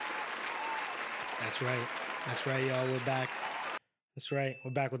That's right. That's right, y'all. We're back. That's right.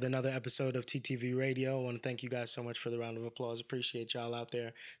 We're back with another episode of TTV Radio. I want to thank you guys so much for the round of applause. Appreciate y'all out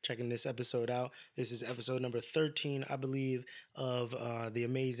there checking this episode out. This is episode number 13, I believe, of the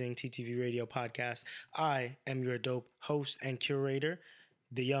amazing TTV Radio podcast. I am your dope host and curator,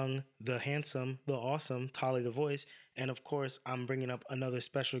 the young, the handsome, the awesome Tolly the Voice. And of course, I'm bringing up another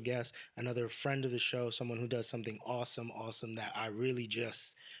special guest, another friend of the show, someone who does something awesome that I really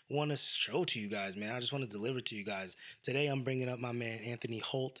just want to show to you guys, man. I just want to deliver to you guys. Today, I'm bringing up my man, Anthony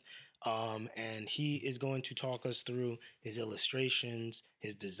Holt. And he is going to talk us through his illustrations,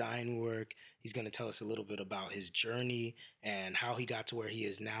 his design work. He's going to tell us a little bit about his journey and how he got to where he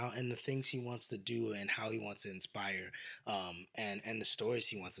is now, and the things he wants to do and how he wants to inspire, and the stories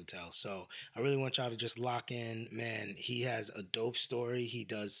he wants to tell. So I really want y'all to just lock in, man. He has a dope story. He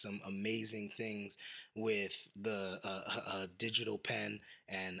does some amazing things with the digital pen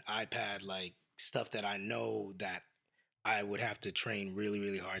and iPad, like stuff that I know that I would have to train really,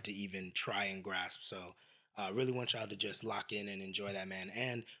 really hard to even try and grasp. So I really want y'all to just lock in and enjoy that, man.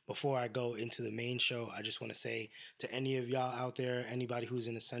 And before I go into the main show, I just want to say to any of y'all out there, anybody who's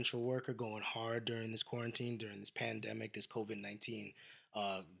an essential worker going hard during this quarantine, during this pandemic, this COVID-19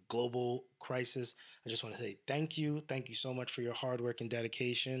 global crisis, I just want to say thank you. Thank you so much for your hard work and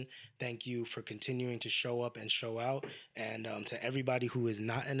dedication. Thank you for continuing to show up and show out. And to everybody who is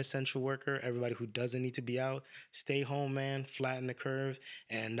not an essential worker, everybody who doesn't need to be out, stay home, man, flatten the curve,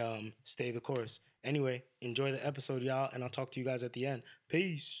 and stay the course. Anyway, enjoy the episode, y'all, and I'll talk to you guys at the end.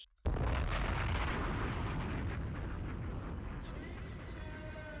 Peace.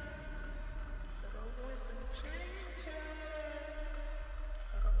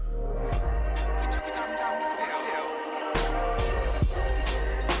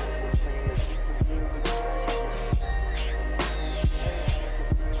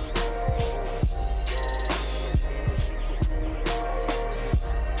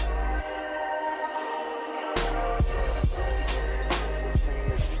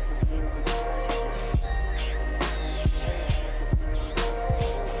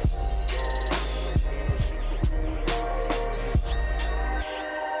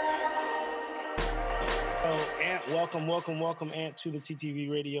 Ant, welcome, Ant, to the TTV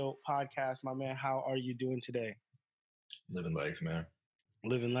Radio podcast. My man, how are you doing today? Living life, man.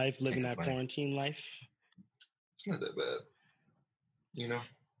 Living life, living that quarantine life. It's not that bad, you know.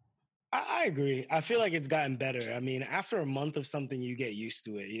 I agree. I feel like it's gotten better. I mean, after a month of something, you get used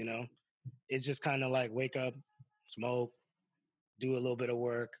to it. You know, it's just kind of like wake up, smoke, do a little bit of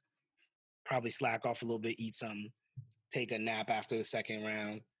work, probably slack off a little bit, eat something, take a nap after the second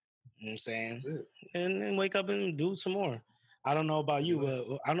round. You know what I'm saying? And then wake up and do some more. I don't know about you,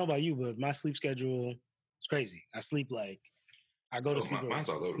 but my sleep schedule is crazy. I sleep like I go to sleep mine's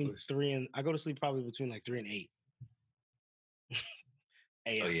all over the place. I go to sleep probably between like 3 and 8.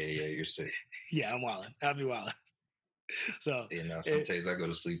 Oh yeah, you're sick. Yeah, I'm wilding. I'll be wilding. So some days I go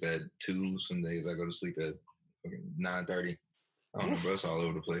to sleep at 2. Some days I go to sleep at 9:30. I don't know, bro. It's all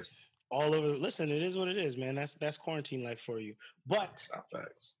over the place. All over. Listen, it is what it is, man. That's quarantine life for you. But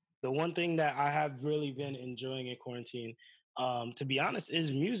the one thing that I have really been enjoying in quarantine, to be honest, is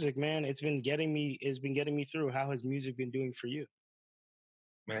music, man. It's been getting me through. How has music been doing for you?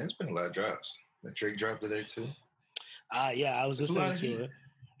 Man, it's been a lot of drops. That Drake dropped today too. Yeah, I was listening to it.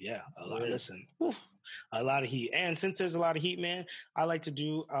 Yeah, a lot. Listen, a lot of heat. And since there's a lot of heat, man, I like to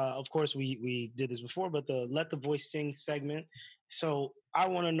do. Of course, we did this before, but the Let the Voice Sing segment. So I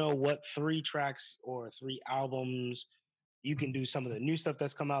want to know what 3 tracks or 3 albums. You can do some of the new stuff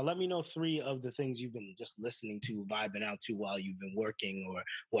that's come out. Let me know 3 of the things you've been just listening to, vibing out to while you've been working or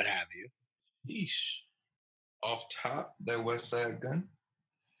what have you. Yeesh. Off top, that West Side Gun.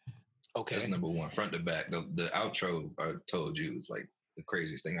 Okay. That's number 1, front to back. The outro I told you was like the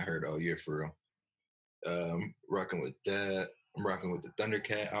craziest thing I heard all year for real. Rocking with that. I'm rocking with the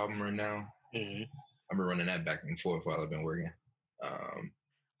Thundercat album right now. Mm-hmm. I've been running that back and forth while I've been working.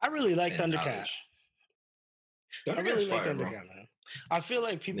 I really like Thundercat. I really like Thundercat, man. I feel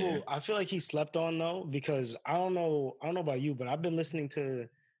like I feel like he slept on though, because I don't know about you, but I've been listening to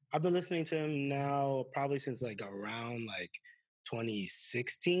him now probably since like around like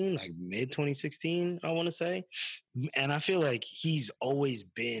 2016, like mid 2016, I want to say. And I feel like he's always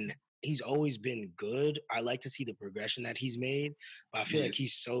been good. I like to see the progression that he's made, but I feel like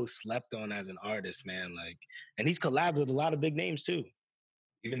he's so slept on as an artist, man. Like, and he's collabed with a lot of big names too.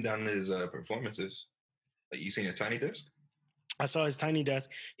 Even down to his performances. Like, you seen his Tiny Desk? I saw his Tiny Desk.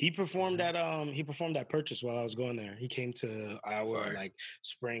 He performed at Purchase while I was going there. He came to our Fire. like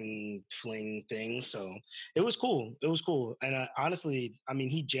spring fling thing, so it was cool. It was cool, and honestly, I mean,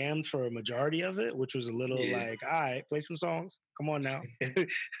 he jammed for a majority of it, which was a little Yeah. like, all right, play some songs. Come on now,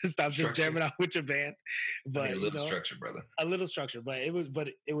 stop just Structure. jamming out with your band. I need a But little structure, brother. a little structure. But it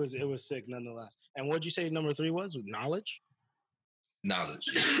was sick nonetheless. And what'd you say number 3 was? With Knowledge? Knowledge.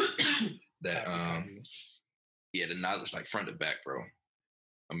 That yeah, the knowledge like front to back, bro.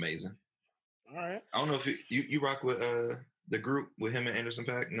 Amazing. All right. I don't know if you rock with the group with him and Anderson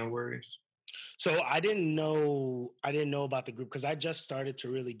 .Paak. No worries. So I didn't know about the group because I just started to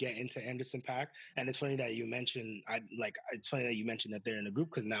really get into Anderson .Paak, and it's funny that you mentioned that they're in a group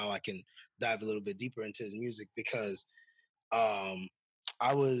because now I can dive a little bit deeper into his music because um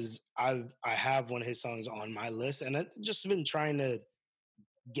I have one of his songs on my list, and I've just been trying to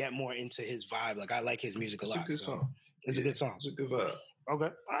get more into his vibe. Like I like his music a lot. It's a good song. It's a good song. It's a good vibe. Okay.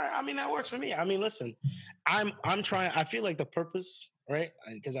 All right. I mean, that works for me. I mean, listen, I'm trying. I feel like the purpose, right?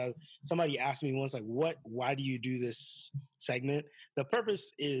 Because somebody asked me once, like, why do you do this segment? The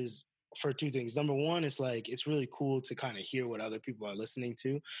purpose is for two things. Number one, it's like it's really cool to kind of hear what other people are listening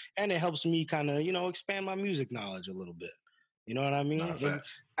to, and it helps me kind of expand my music knowledge a little bit. You know what I mean? Nah,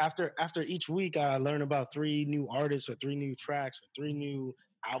 After each week, I learn about 3 new artists or 3 new tracks or 3 new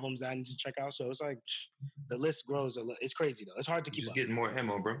albums I need to check out. So it's like the list grows a little. It's crazy though. It's hard to keep up. Getting more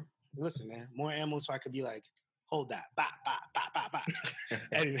ammo, bro. Listen, man, more ammo so I could be like, hold that,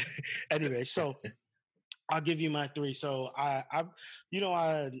 anyway, so I'll give you my 3. So I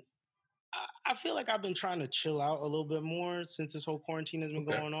feel like I've been trying to chill out a little bit more since this whole quarantine has been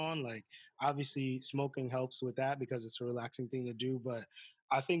going on. Like, obviously, smoking helps with that because it's a relaxing thing to do. But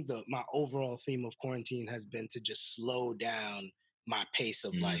I think my overall theme of quarantine has been to just slow down my pace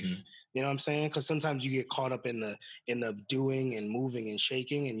of life. You know what I'm saying? Because sometimes you get caught up in the doing and moving and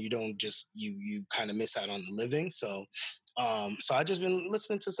shaking, and you don't just you kind of miss out on the living. So I just been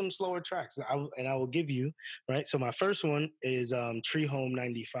listening to some slower tracks, and I will give you right. So my first one is Tree Home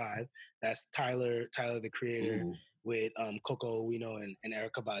 95. That's Tyler the Creator with Coco Owino and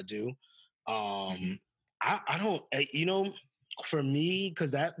Erica Badu. I don't for me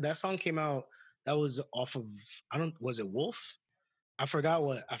because that song came out, that was off of was it Wolf? I forgot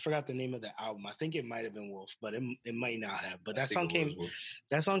the name of the album. I think it might have been Wolf, but it might not have. But that song came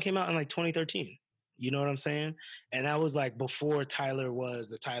out in like 2013. You know what I'm saying? And that was like before Tyler was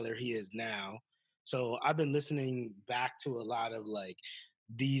the Tyler he is now. So I've been listening back to a lot of like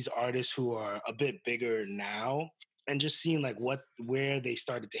these artists who are a bit bigger now and just seeing like where they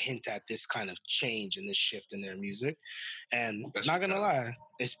started to hint at this kind of change and this shift in their music. And not gonna lie,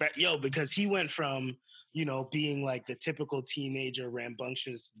 because he went from being like the typical teenager,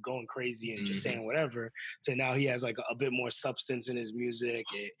 rambunctious, going crazy and just saying whatever, to now he has like a bit more substance in his music.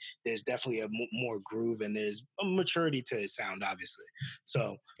 There's definitely more groove and there's a maturity to his sound, obviously.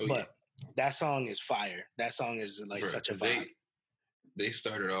 So, that song is fire. That song is like such a vibe. They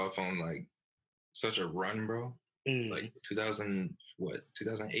started off on like such a run, bro. Like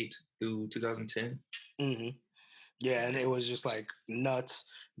 2008 through 2010. Yeah, and it was just like nuts.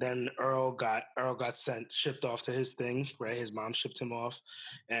 Then Earl got shipped off to his thing, right? His mom shipped him off,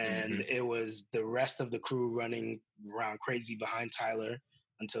 and it was the rest of the crew running around crazy behind Tyler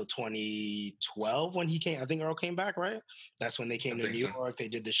until 2012 when he came. I think Earl came back, right? That's when they came to New York. They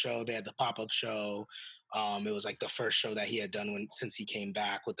did the show. They had the pop-up show. It was like the first show that he had done since he came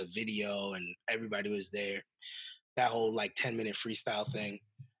back with the video, and everybody was there. That whole like 10-minute freestyle thing.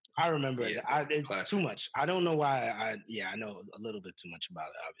 I remember it. It's classic. Too much. I don't know why. I know a little bit too much about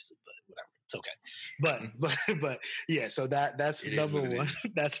it, obviously, but whatever. It's okay. But yeah. So that's number one.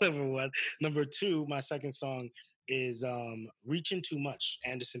 That's number one. Number 2, my second song is "Reaching Too Much,"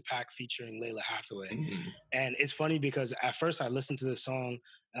 Anderson .Paak featuring Layla Hathaway. And it's funny because at first I listened to the song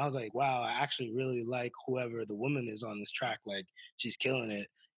and I was like, wow, I actually really like whoever the woman is on this track. Like, she's killing it.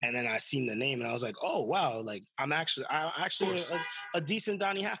 And then I seen the name and I was like, oh wow, like I'm actually a decent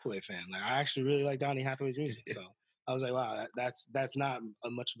Donny Hathaway fan. Like, I actually really like Donny Hathaway's music. So I was like, wow, that's not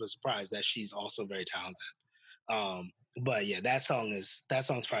much of a surprise that she's also very talented. But yeah, that song's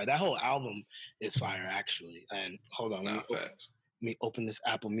fire. That whole album is fire, actually. And hold on, let me open this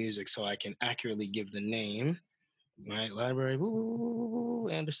Apple Music so I can accurately give the name. All right, library. Woo,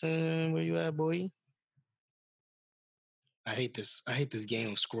 Anderson, where you at, boy? I hate this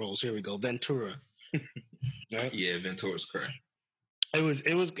game of scrolls. Here we go. Ventura. Right? Yeah, Ventura's correct. It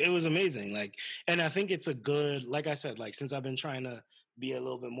was amazing. Like, and I think it's a good, like I said, like since I've been trying to be a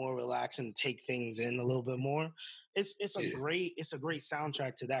little bit more relaxed and take things in a little bit more, it's a great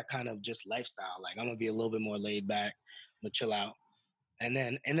soundtrack to that kind of just lifestyle. Like, I'm gonna be a little bit more laid back. I'm gonna chill out. And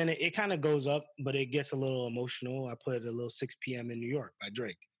then it kind of goes up, but it gets a little emotional. I put a little 6 p.m. in New York by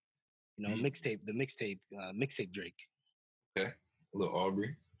Drake. Mm, Mixtape Drake, okay. A little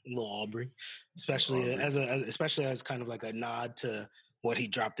Aubrey. little Aubrey, Little especially Aubrey. especially as kind of like a nod to what he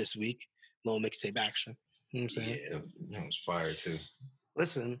dropped this week. Little mixtape action. You know what I'm saying? Yeah, that was fire too.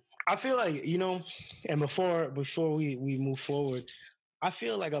 Listen, I feel like, and before we move forward, I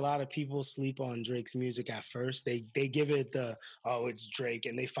feel like a lot of people sleep on Drake's music at first. They give it the, oh, it's Drake,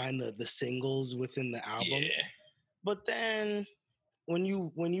 and they find the singles within the album. Yeah. But then when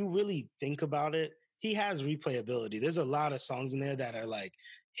you really think about it, he has replayability. There's a lot of songs in there that are like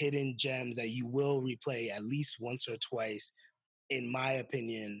hidden gems that you will replay at least once or twice, in my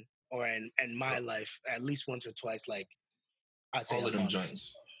opinion, or in my life, at least once or twice, like I'd say All a of them month.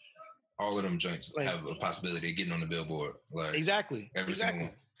 joints. All of them joints Like, have a possibility of getting on the Billboard. Like exactly, every single exactly.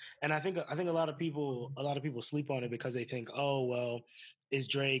 one. And I think a lot of people sleep on it because they think, oh well, it's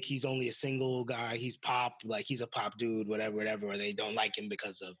Drake. He's only a single guy. He's pop, like he's a pop dude, whatever. Or they don't like him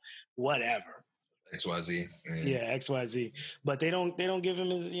because of whatever. XYZ. Yeah, XYZ. But they don't give him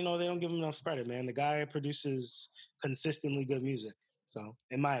they don't give him enough credit, man. The guy produces consistently good music. So,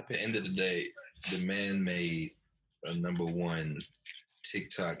 in my At the opinion. end of the day, the man made a #1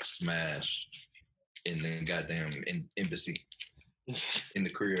 TikTok smash in the goddamn embassy in the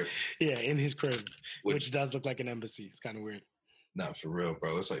crib. Yeah, in his crib, which does look like an embassy. It's kind of weird. Not for real,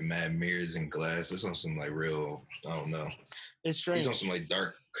 bro. It's like mad mirrors and glass. It's on some like real, I don't know. It's strange. He's on some like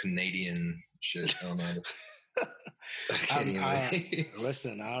dark Canadian shit. I don't know.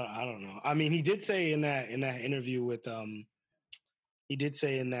 Listen, I don't know. I mean, he did say in that interview with he did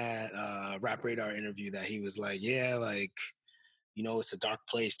say in that Rap Radar interview that he was like, yeah, like, it's a dark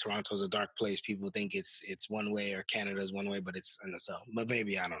place. Toronto's a dark place. People think it's one way, or Canada's one way, but it's in the south. But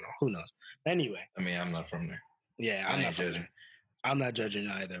maybe, I don't know. Who knows? Anyway. I mean, I'm not from there. Yeah, I'm not from there. I'm not judging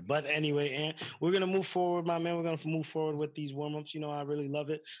either. But anyway, and we're gonna move forward, my man. We're gonna move forward with these warm-ups. I really love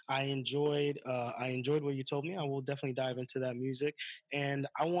it. I enjoyed what you told me. I will definitely dive into that music. And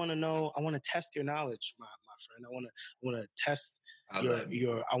I want to test your knowledge, my friend. I want to test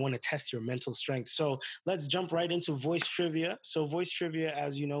I want to test your mental strength. So let's jump right into voice trivia. So voice trivia,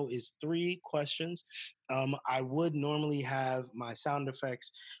 as you know, is 3 questions. I would normally have my sound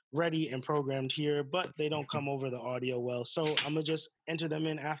effects ready and programmed here, but they don't come over the audio well. So I'm gonna just enter them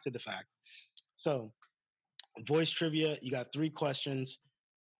in after the fact. So voice trivia, you got 3 questions.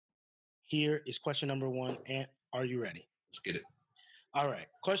 Here is question number 1. And are you ready? Let's get it. All right.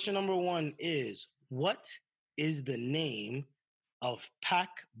 Question number 1 is, what is the name of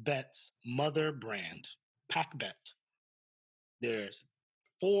PacBet's mother brand? PacBet. There's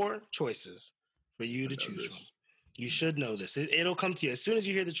 4 choices for you to choose from. You should know this. It'll come to you. As soon as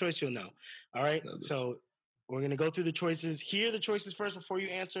you hear the choice, you'll know. All right? So we're going to go through the choices. Hear the choices first before you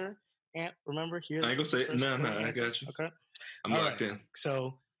answer. And remember, here. I ain't going to say it. No, I got you. Okay. I'm locked in.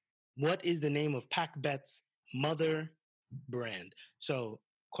 So what is the name of PacBet's mother brand? So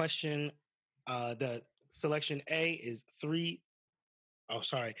question, the selection A is 3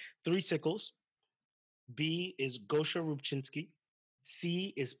 Sickles. B is Gosha Rubchinsky.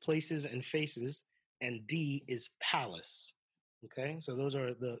 C is Places and Faces. And D is Palace. Okay, so those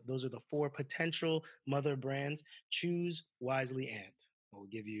are the 4 potential mother brands. Choose wisely, and we'll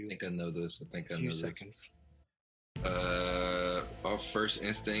give you. I think I know this. I think I know few seconds. Off first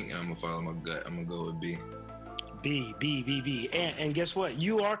instinct, I'm gonna follow my gut. I'm gonna go with B. B. And guess what?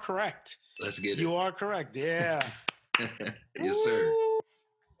 You are correct. Let's get it. You are correct. Yeah. Yes, sir.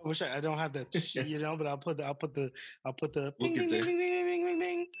 I wish I don't have that, but I'll put the We'll get there.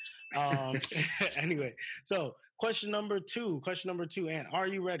 Bing. Anyway, so question number two, and are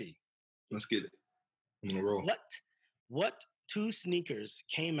you ready? Let's get it. I'm gonna roll. What 2 sneakers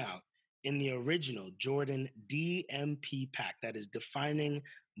came out in the original Jordan DMP pack? That is Defining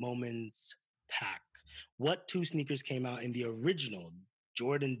Moments pack. What 2 sneakers came out in the original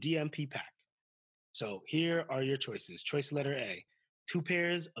Jordan DMP pack? So here are your choices. Choice letter A, 2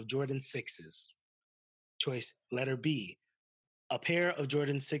 pairs of Jordan 6s. Choice letter B, a pair of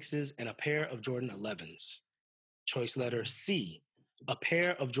Jordan 6s and a pair of Jordan 11s. Choice letter C, a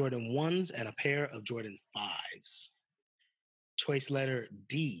pair of Jordan 1s and a pair of Jordan 5s. Choice letter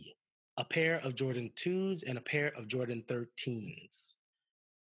D, a pair of Jordan 2s and a pair of Jordan 13s.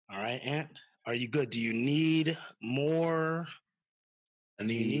 All right, Ant, are you good? Do you need more? Do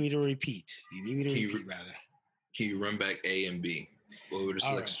you need me to repeat? Rather? Can you run back A and B? What were the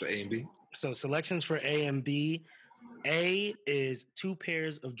selections for A and B? So selections for A and B. A is 2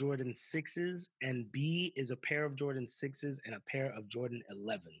 pairs of Jordan 6s, and B is a pair of Jordan 6s and a pair of Jordan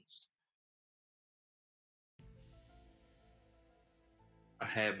 11s. I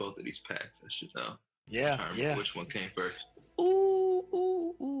had both of these packs. I should know. Yeah, I'm trying to remember which one came first.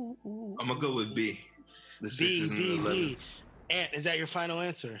 Ooh. I'm gonna go with B. The B, 6s and the 11s. Ant, is that your final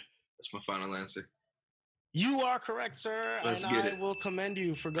answer? That's my final answer. You are correct, sir. Let's and get I will commend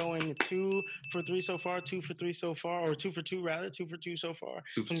you for going 2 for 3 so far, 2 for 3 so far, or 2 for 2 rather, 2 for 2 so far.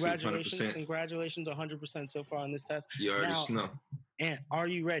 2 for Congratulations, 2, 100%. congratulations, 100% so far on this test. You already know. Ant, are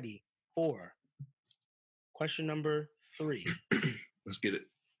you ready for question number 3? Let's get it.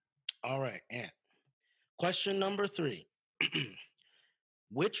 All right, Ant. Question number 3.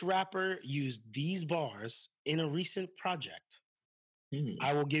 Which rapper used these bars in a recent project?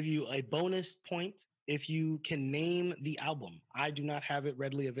 I will give you a bonus point if you can name the album. I do not have it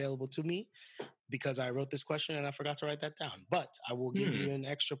readily available to me because I wrote this question and I forgot to write that down. But I will give you an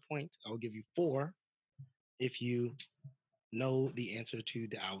extra point. I will give you 4 if you know the answer to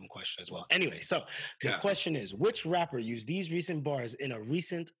the album question as well. Anyway, so the question is, which rapper used these recent bars in a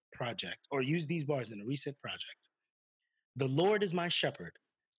recent project, or used these bars in a recent project? The Lord is my shepherd.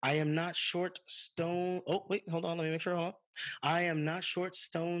 I am not short stone. Oh, wait, hold on. Let me make sure. Hold on. I am not short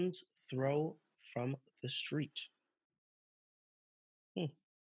stone's throw from the street.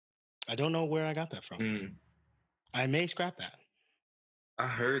 I don't know where I got that from. I may scrap that. I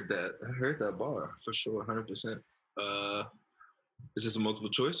heard that bar for sure, 100%. Is this a multiple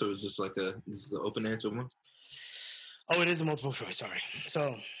choice or is this an open answer one? Oh, it is a multiple choice. Sorry.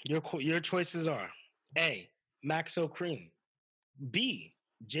 So your choices are A, Maxo Cream, B,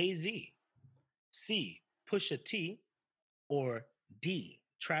 Jay-Z, C, Pusha T, or D,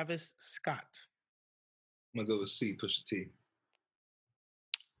 Travis Scott. I'm gonna go with C, Pusha T.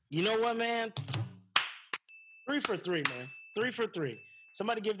 You know what, man? 3 for 3, man. 3 for 3.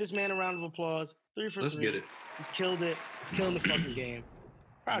 Somebody give this man a round of applause. 3 for 3. Let's get it. He's killed it. He's killing the fucking game.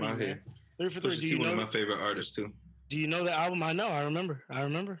 Proud of you, man. 3 for 3. Pusha T, one of my favorite artists too. Do you know the album? I know. I remember.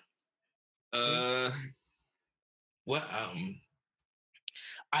 What album?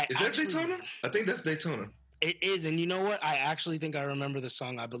 Is that Daytona? I think that's Daytona. It is, and you know what? I actually think I remember the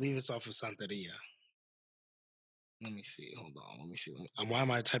song. I believe it's off of Santeria. Let me see. Hold on. Let me see. Why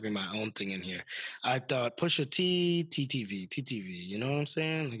am I typing my own thing in here? I thought Pusha T, TTV. You know what I'm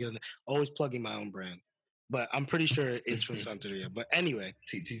saying? Like, always plugging my own brand. But I'm pretty sure it's from Santeria. But anyway.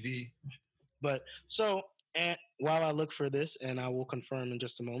 TTV. But so, and while I look for this, and I will confirm in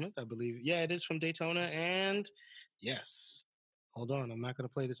just a moment, I believe, yeah, it is from Daytona. And yes. Hold on. I'm not going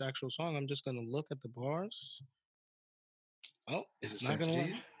to play this actual song. I'm just going to look at the bars. Oh, it's not going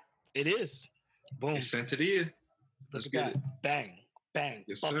to. It is. Boom. It's Santeria. Look at that. Bang.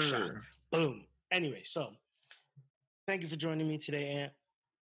 Yes, buckshot. Sir. Boom. Anyway, so thank you for joining me today, Ant.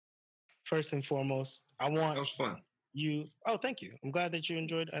 First and foremost, I want that was fun. You. Oh, thank you. I'm glad that you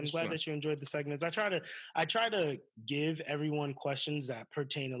enjoyed. That you enjoyed the segments. I try to give everyone questions that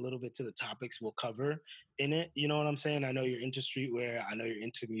pertain a little bit to the topics we'll cover in it. You know what I'm saying? I know you're into streetwear. I know you're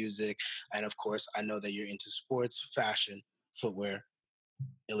into music, and of course, I know that you're into sports, fashion, footwear,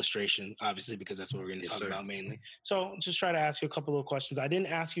 illustration, obviously, because that's what we're going to talk about mainly. So just try to ask you a couple of questions. I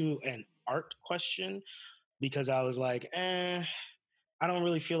didn't ask you an art question because I was like, I don't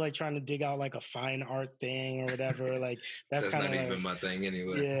really feel like trying to dig out like a fine art thing or whatever. Like that's kind of not even my thing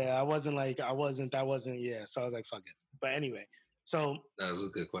anyway. Yeah, that wasn't. Yeah, so I was like, fuck it. But anyway, so that was a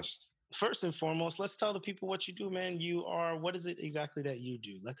good question. First and foremost, let's tell the people what you do, man. What is it exactly that you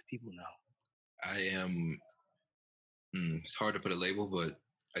do? Let the people know. I am. It's hard to put a label, but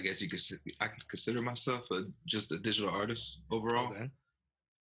I guess I can consider myself just a digital artist overall.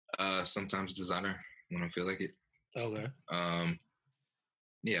 Okay. Sometimes designer when I feel like it. Okay.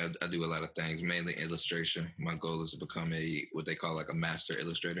 Yeah, I do a lot of things, mainly illustration. My goal is to become what they call like a master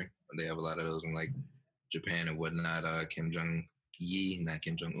illustrator. They have a lot of those in like Japan and whatnot. Kim Jong-yi, not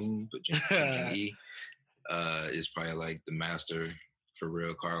Kim Jong-un, but Kim Jong-yi is probably like the master for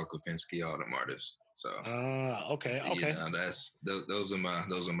real. Carl Kopinski, all them artists. So okay. You know, those are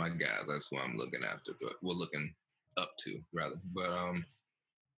my guys. That's what I'm looking after, but we're looking up to rather. But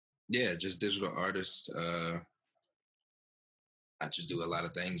yeah, just digital artists. I just do a lot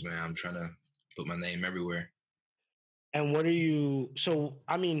of things, man. I'm trying to put my name everywhere. And what are you? So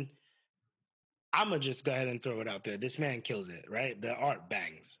I mean, I'm gonna just go ahead and throw it out there. This man kills it, right? The art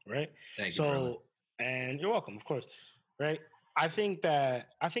bangs, right? Thank you, brother. And you're welcome, of course, right? I think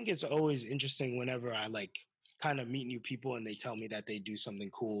it's always interesting whenever I like kind of meet new people and they tell me that they do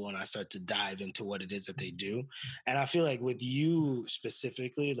something cool and I start to dive into what it is that they do. And I feel like with you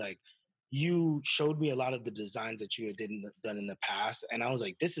specifically, like you showed me a lot of the designs that you had done in the past. And I was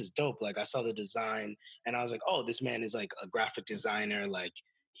like, this is dope. Like I saw the design and I was like, oh, this man is like a graphic designer. Like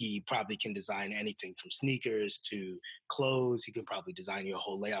he probably can design anything from sneakers to clothes. He can probably design your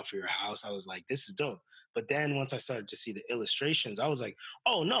whole layout for your house. I was like, this is dope. But then once I started to see the illustrations, I was like,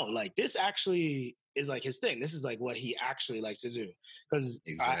 oh no, like this actually is like his thing. This is like what he actually likes to do. Because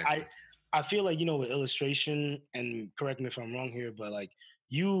Exactly. I feel like, with illustration, and correct me if I'm wrong here, but like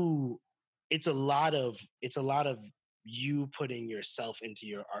you it's a lot of you putting yourself into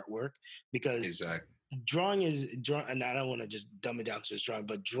your artwork, because Exactly. drawing, and I don't want to just dumb it down to just drawing,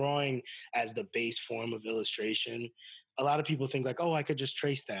 but drawing as the base form of illustration, a lot of people think like, oh, I could just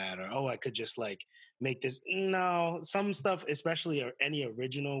trace that, or oh, I could just like make this. No, some stuff, especially any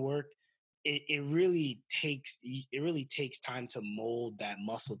original work, it really takes time to mold that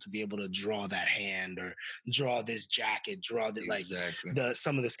muscle to be able to draw that hand, or draw this jacket, draw the like Exactly. the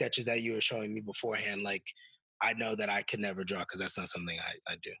some of the sketches that you were showing me beforehand. Like, I know that I could never draw because that's not something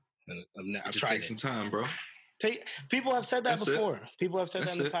I do. And It I've just tried takes it. some time, bro. People have said that That's it. before. People have said that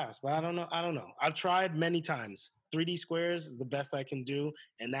That's in the it. past, but I don't know. I don't know. I've tried many times. 3D squares is the best I can do,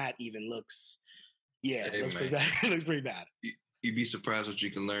 and that even looks, yeah, it Hey looks pretty man, bad. It looks pretty bad. you'd be surprised what you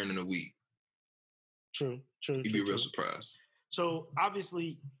can learn in a week. True, true, You'd true, be real true. surprised. So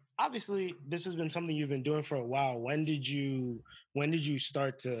obviously, this has been something you've been doing for a while. When did you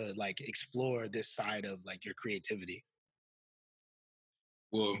start to like explore this side of like your creativity?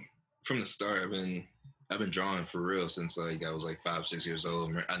 Well, from the start, I've been drawing for real since like I was like 5, 6 years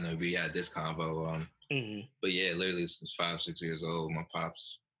old. I know we had this convo, Hmm. but yeah, literally since 5, 6 years old, my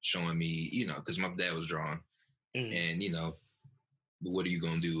pops showing me, because my dad was drawing, Hmm. and what are you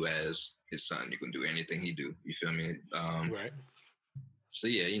gonna do as his son? You're gonna do anything he do. You feel me? Right. So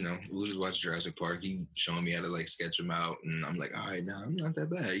yeah, we just watch Jurassic Park. He showing me how to like sketch him out, and I'm like, all right, nah, I'm not that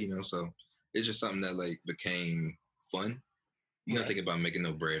bad, So it's just something that like became fun. You gotta Right. think about making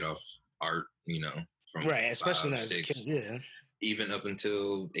no bread off art, from Right. Especially five, as a kid. six, Yeah. even up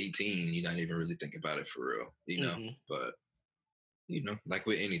until 18. You're not even really thinking about it for real. Hmm. But like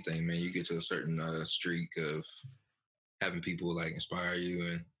with anything, man, you get to a certain streak of having people like inspire you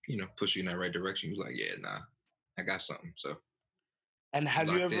and push you in that right direction. You're like, yeah, nah, I got something. So And you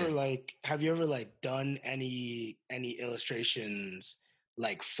locked in. have you ever like done any illustrations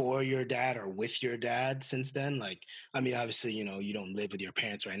like for your dad or with your dad since then? Like, I mean, obviously, you don't live with your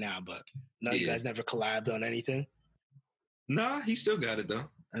parents right now, but no, you Yeah. guys never collabed on anything. Nah, he still got it though.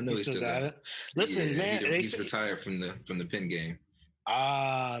 I know You he still still got got it. it. Listen, Yeah, man, they he's say, retired from the pen game.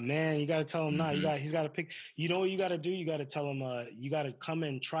 man, you got to tell him now. Mm-hmm. He's got to pick. You know what you got to do? You got to tell him. You got to come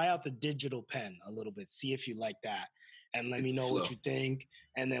and try out the digital pen a little bit. See if you like that, and let Get me the know flow. what you think.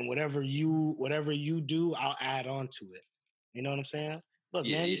 And then whatever you do, I'll add on to it. You know what I'm saying? Look,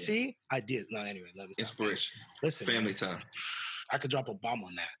 Yeah, man, you yeah. see ideas. No, anyway, let me stop. Inspiration. Listen, Family man, time. I could drop a bomb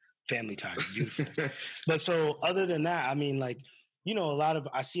on that. Family time, beautiful. But so other than that, I mean, like,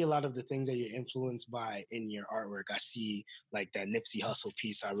 I see a lot of the things that you're influenced by in your artwork. I see like that Nipsey Hussle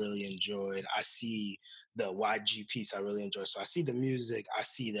piece I really enjoyed. I see the YG piece I really enjoyed. So I see the music, I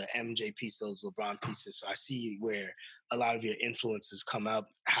see the MJ piece, those LeBron pieces. So I see where a lot of your influences come out.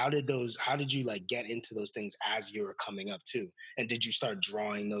 How did you like get into those things as you were coming up too? And did you start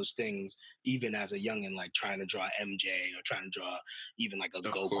drawing those things even as a youngin, like trying to draw MJ or trying to draw even like a Of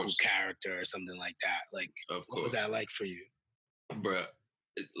Goku course. character or something like that? Like, Of what was course. that like for you? Bruh,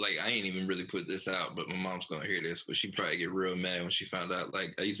 like I ain't even really put this out, but my mom's gonna hear this, but she probably get real mad when she found out.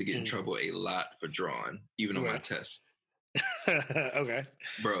 Like I used to get in trouble a lot for drawing, even on my Right. tests. Okay.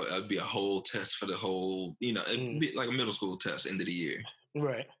 Bro, it'd be a whole test for the whole, it'd be like a middle school test, end of the year.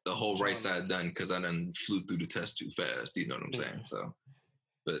 Right. The whole right side done because I done flew through the test too fast. You know what I'm saying? So,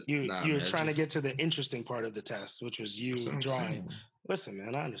 but nah, You're man, trying to get to the interesting part of the test, which was that's you what I'm drawing. saying. Listen,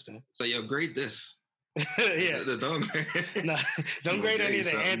 man, I understand. So, yo, grade this. Yeah. No, don't grade any of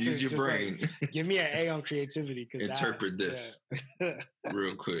the answers. Use your brain. Like, give me an A on creativity. Interpret this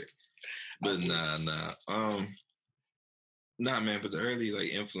real quick. But nah. Nah, man. But the early like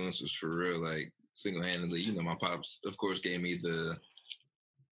influences for real, like single handedly. My pops, of course, gave me the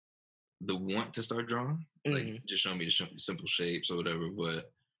want to start drawing. Like just show me the simple shapes or whatever.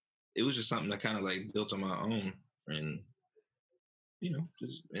 But it was just something that kind of like built on my own, and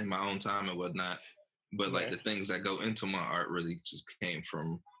just in my own time and whatnot. But like the things that go into my art really just came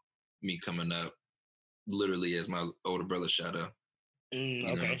from me coming up literally as my older brother Shadow. You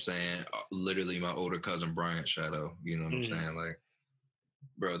know what I'm saying? Literally my older cousin Bryant Shadow. You know what I'm saying? Like,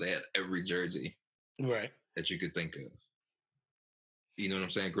 bro, they had every jersey that you could think of. You know what I'm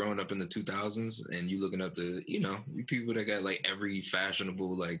saying? Growing up in the 2000s and you looking up the, people that got like every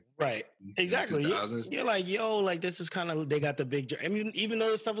fashionable, like, right. Exactly. You're like, yo, like this is kind of, they got the big, I mean, even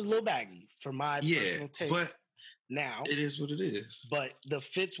though the stuff is a little baggy for my personal take. But now. It is what it is. But the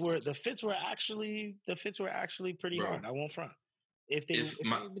fits were actually pretty Bro, hard. I won't front. If they if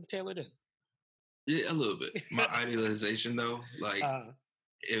my had been tailored in. yeah, a little bit. My idealization though, like uh,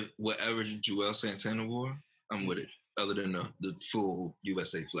 if whatever Joel Santana wore, I'm with it. Other than the full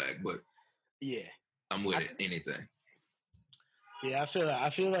USA flag, but yeah, I'm with it. Anything. Yeah, I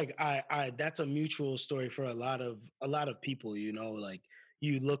feel like I that's a mutual story for a lot of people, you know, like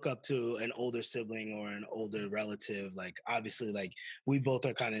you look up to an older sibling or an older relative. Like obviously, like we both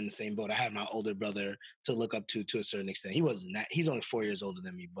are kind of in the same boat. I have my older brother to look up to a certain extent. He wasn't that he's only 4 years older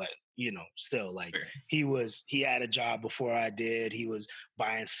than me, but you know, still like Fair. he had a job before I did. He was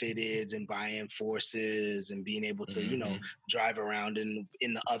buying fitteds and buying forces and being able to, you know, drive around in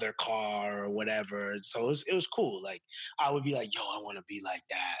the other car or whatever. So it was cool. Like I would be like, yo, I want to be like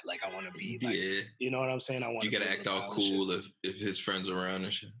that. Like I want to be like, you know what I'm saying? I want you to gotta act all cool if his friends are around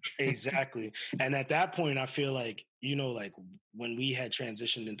and shit. Exactly. And at that point, I feel like, you know, like when we had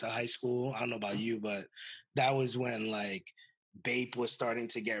transitioned into high school, I don't know about you, but that was when like Bape was starting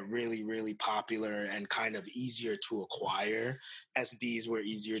to get really, really popular and kind of easier to acquire. SBs were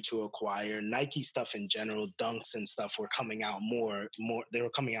easier to acquire. Nike stuff in general, Dunks and stuff were coming out more. They were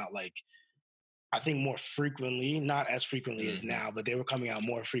coming out like I think more frequently, not as frequently as now, but they were coming out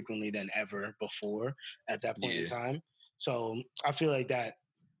more frequently than ever before at that point in time. So I feel like that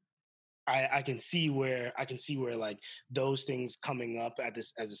I can see where like those things coming up at the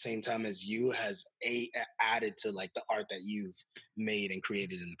same time as you has added to like the art that you've made and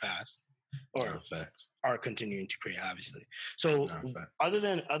created in the past or are continuing to create, obviously. So other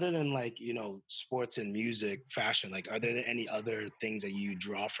than like, you know, sports and music, fashion, like are there any other things that you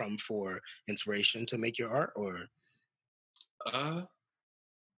draw from for inspiration to make your art? Or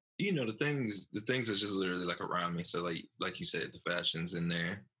you know, the things are just literally like around me. So like you said, the fashion's in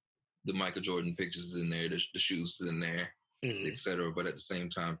there, the Michael Jordan pictures is in there, the shoes is in there, etc. But at the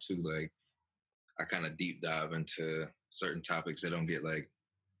same time too, like I kind of deep dive into certain topics that don't get like,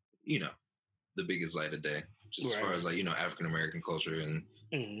 you know, the biggest light of day. Just as far as like, you know, African American culture and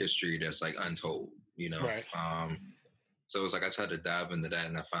history that's like untold, you know. So it's like I tried to dive into that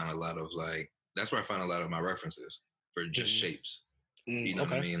and I found a lot of like that's where I found a lot of my references for just shapes. You know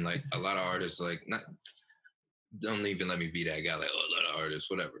what I mean? Like a lot of artists like not don't even let me be that guy, like, oh, a lot of artists,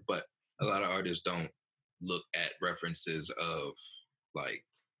 whatever. But a lot of artists don't look at references of like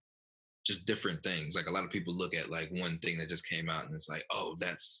just different things. Like a lot of people look at like one thing that just came out and it's like, oh,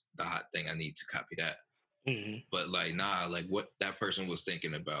 that's the hot thing. I need to copy that. But like, nah, like what that person was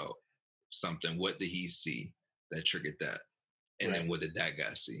thinking about something. What did he see that triggered that? And then what did that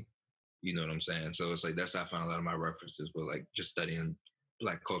guy see? You know what I'm saying? So it's like that's how I found a lot of my references, but like just studying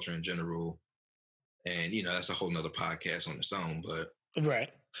Black culture in general. And you know, that's a whole nother podcast on its own, but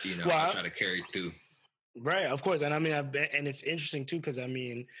you know, I try to carry through. Right, of course. And I mean, and it's interesting too, because I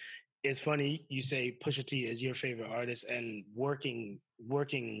mean, it's funny you say Pusha T is your favorite artist and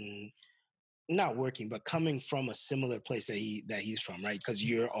not working, but coming from a similar place that he's from, right? Because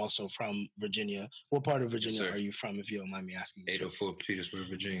you're also from Virginia. What part of Virginia are you from, if you don't mind me asking? 804 Petersburg,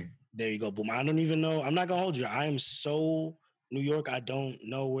 Virginia. There you go, boom. I don't even know. I'm not gonna hold you. I am so New York. I don't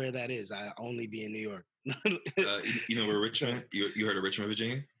know where that is. I only be in New York. You know where Richmond? You heard of Richmond,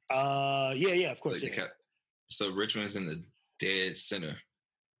 Virginia? Yeah, of course. Like so Richmond's in the dead center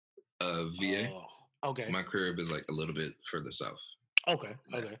of VA. Okay. My crib is like a little bit further south. Okay.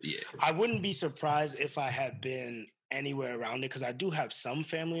 Yeah. I wouldn't be surprised if I had been anywhere around it because I do have some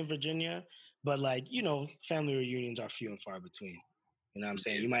family in Virginia, but like, you know, family reunions are few and far between. You know what I'm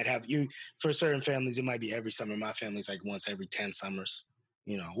saying? You might have for certain families, it might be every summer. My family's like once every 10 summers,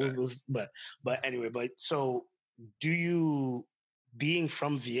 you know, but anyway, so do you, being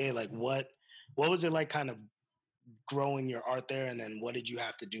from VA, like what was it like kind of growing your art there, and then what did you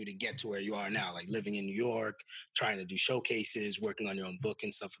have to do to get to where you are now, like living in New York, trying to do showcases, working on your own book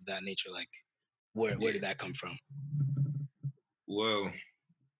and stuff of that nature? Like where did that come from? Well,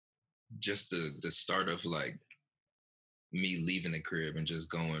 just the start of like me leaving the crib and just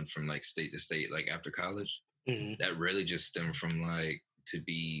going from like state to state, like after college, that really just stemmed from like, to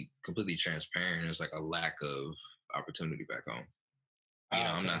be completely transparent, it's like a lack of opportunity back home. You know,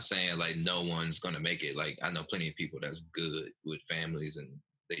 I'm not saying like no one's gonna make it. Like I know plenty of people that's good with families and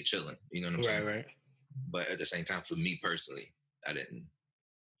they chilling. You know what I'm saying? Right. But at the same time, for me personally, I didn't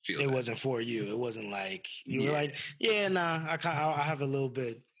feel it wasn't for you. It wasn't like you were like, yeah, nah. I have a little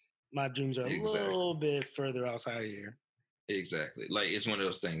bit. My dreams are a little bit further outside of here. Exactly. Like it's one of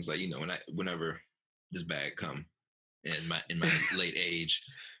those things. Like, you know, whenever this bag come in my late age,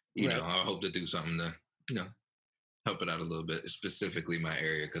 you know, I hope to do something to, you know, help it out a little bit, specifically my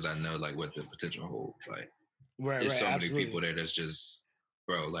area, because I know like what the potential holds. Like, Right, There's right, so many absolutely. people there that's just,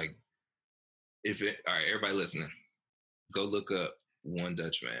 bro, like, all right, everybody listening, go look up One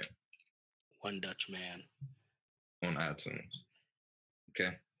Dutch Man One Dutch Man. on iTunes.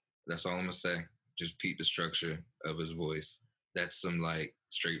 Okay, that's all I'm gonna say. Just peep the structure of his voice. That's some like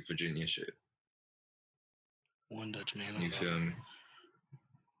straight Virginia shit. One Dutch Man. You Hold up. feel me?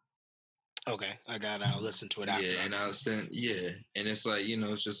 Okay, I'll listen to it after, Yeah, and obviously. and it's like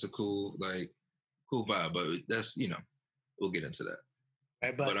it's just a cool cool vibe. But that's we'll get into that.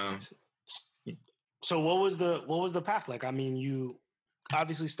 Right, But but so what was the path like? I mean, you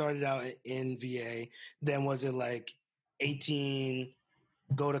obviously started out in VA. Then was it like 18,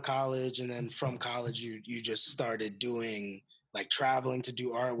 go to college, and then from college you just started doing like traveling to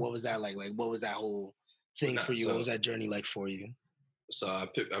do art? What was that like? Like what was that whole thing for nah, you? What was that journey like for you? so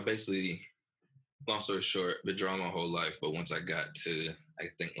I basically, long story short, been drawing my whole life. But once I got to, I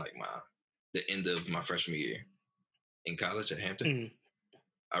think like the end of my freshman year in college at Hampton, Mm,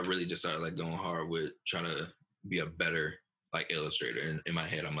 I really just started like going hard with trying to be a better like illustrator. And in my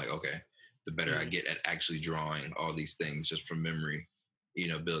head, I'm like, okay, the better I mm, get at actually drawing all these things just from memory,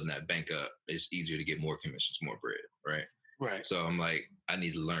 building that bank up, it's easier to get more commissions, more bread, right? right. So I'm like, I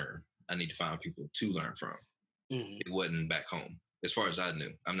need to learn. I need to find people to learn from. Mm, It wasn't back home, as far as I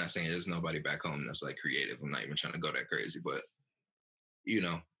knew. I'm not saying there's nobody back home that's like creative. I'm not even trying to go that crazy, but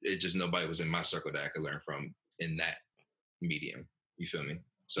it just nobody was in my circle that I could learn from in that medium. You feel me?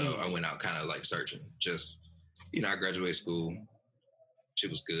 So I mm. went out kind of like searching. Just I graduated school.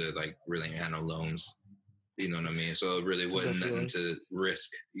 Shit was good. Like really ain't had no loans. You know what I mean? So it really It's a good wasn't nothing feeling. to risk.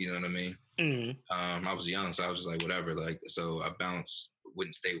 You know what I mean? Mm, I was young, so I was just like whatever. Like so, I bounced, went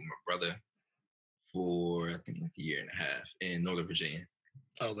and stayed with my brother for I think like a year and a half in Northern Virginia,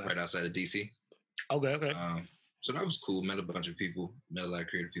 okay. right outside of DC. Okay. Okay. So that was cool. Met a bunch of people. Met a lot of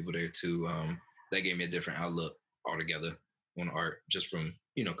creative people there too. That gave me a different outlook altogether on art, just from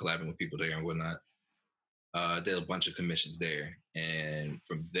collabing with people there and whatnot. Did a bunch of commissions there, and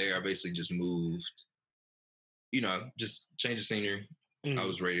from there, I basically just moved. Just change the scenery. I Mm,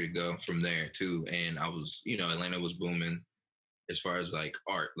 was ready to go from there too, and I was, Atlanta was booming as far as like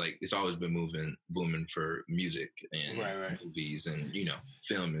art. Like it's always been booming for music and right. Right. movies and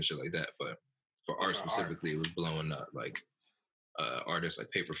film and shit like that. But for But art for art, specifically, it was blowing up. Like artists like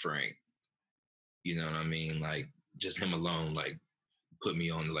Paper Frank, you know what I mean? Like just him alone, like put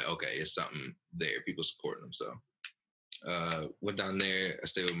me on like, okay, it's something there. People supporting him. So went down there. I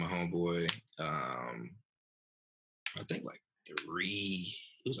stayed with my homeboy. I think like it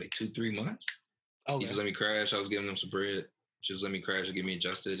was like 2-3 months. He okay. just let me crash. I was giving him some bread. Just let me crash and get me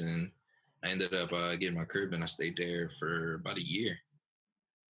adjusted. And I ended up getting my crib and I stayed there for about a year.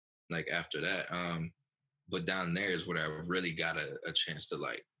 Like after that. But down there is where I really got a chance to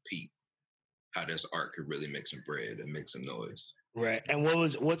like peep how this art could really make some bread and make some noise. Right. And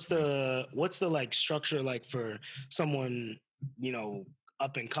what's the like structure like for someone, you know,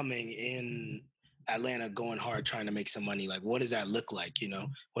 up and coming in Atlanta going hard trying to make some money? Like what does that look like, you know?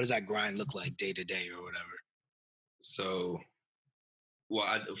 What does that grind look like day to day or whatever? So, well,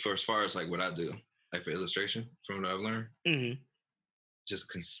 for as far as like what I do, like for illustration, from what I've learned, Mm-hmm. just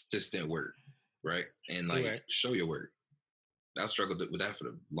consistent work, right? And like Right. show your work. I struggled with that for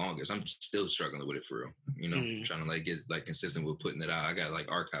the longest. I'm still struggling with it for real. Mm-hmm. Trying to like get like consistent with putting it out. I got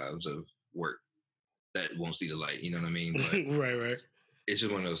like archives of work that won't see the light. You know what I mean? But right, right. it's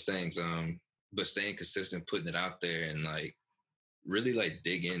just one of those things. But staying consistent, putting it out there, and like really like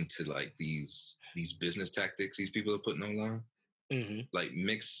dig into like these business tactics these people are putting online. Mm-hmm. Like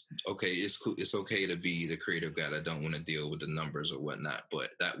mix. Okay, it's cool. It's okay to be the creative guy that don't want to deal with the numbers or whatnot, but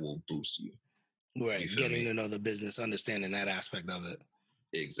that will boost you. You Right. feel Getting me? to know the business, understanding that aspect of it.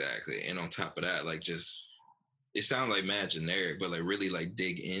 Exactly. And on top of that, like just it sounds like mad generic, but like really like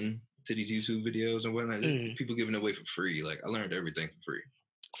dig in to these YouTube videos and whatnot. Just Mm-hmm. people giving away for free. Like I learned everything for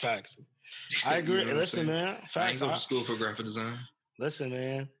Facts. I free. You agree. know what I'm Listen, saying? man. I ain't Facts. go to school for graphic design. Listen,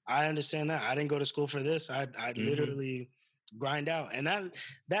 man, I understand that. I didn't go to school for this. I Mm-hmm. literally grind out, and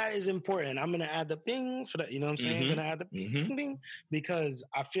that is important. I'm gonna add the ping for that. You know what I'm saying? Mm-hmm. Gonna add the Mm-hmm. ping, ping because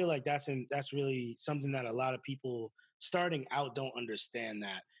I feel like that's really something that a lot of people starting out don't understand.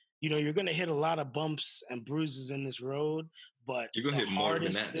 That you're gonna hit a lot of bumps and bruises in this road, but You're gonna the hit more than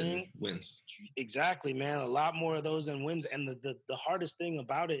hardest that than thing, wins. exactly, man, a lot more of those than wins, and the hardest thing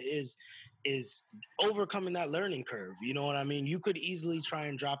about it is overcoming that learning curve. You know what I mean? You could easily try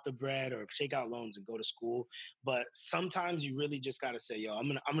and drop the bread or take out loans and go to school, but sometimes you really just got to say, "Yo,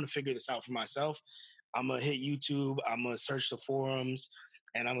 I'm gonna figure this out for myself. I'm gonna hit YouTube. I'm gonna search the forums."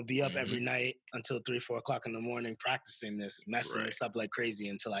 And I'm gonna be up every Mm-hmm. night until 3, 4 o'clock in the morning practicing this, messing Right. this up like crazy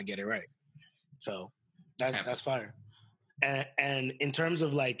until I get it right. So, That's fire. And in terms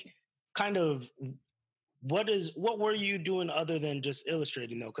of like kind of what were you doing other than just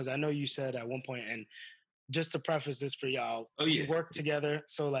illustrating though? Because I know you said at one point, and just to preface this for y'all, Oh we yeah. work together.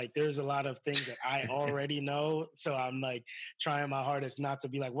 So like there's a lot of things that I already know. So I'm like trying my hardest not to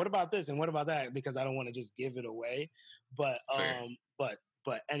be like, what about this and what about that? Because I don't want to just give it away. But Fair.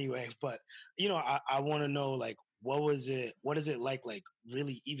 but anyway, but you know, I want to know like what is it like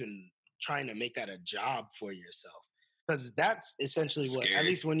really even trying to make that a job for yourself? Because that's essentially what, at Scary.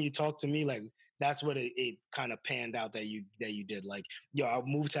 least when you talk to me, like that's what it kind of panned out that you did. Like, yo, I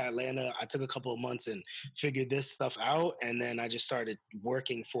moved to Atlanta. I took a couple of months and figured this stuff out, and then I just started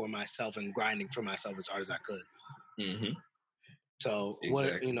working for myself and grinding for myself as hard as I could. Mm-hmm. So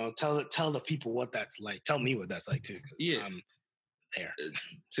Exactly. what, you know, tell the people what that's like. Tell me what that's like too, because Yeah. I'm there.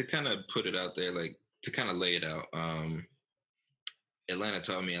 To kind of put it out there, like to kind of lay it out, Atlanta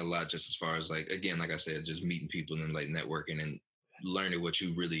taught me a lot just as far as like, again, like I said, just meeting people and like networking and learning what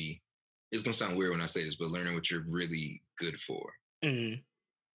you really, it's going to sound weird when I say this, but learning what you're really good for. Mm-hmm.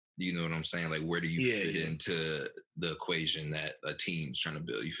 You know what I'm saying? Like, where do you fit Yeah. into the equation that a team's trying to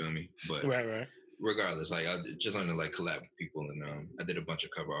build? You feel me? But Right. regardless, like I just learned to like collab with people, and I did a bunch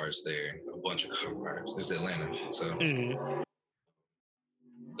of cover arts there. A bunch of cover arts. It's Atlanta, so Mm-hmm.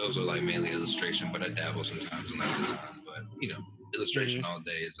 those are like mainly illustration, but I dabble sometimes in like design. But you know, illustration all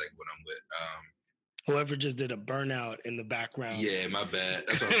day is like what I'm with. Whoever just did a burnout in the background. Yeah, my bad.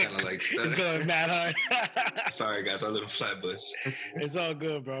 That's what I'm kind of like. It's going mad hard. Sorry, guys. I live in Flatbush. It's all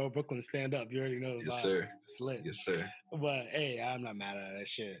good, bro. Brooklyn, stand up. You already know the Yes, vibes. sir. It's lit. Yes, sir. But hey, I'm not mad at that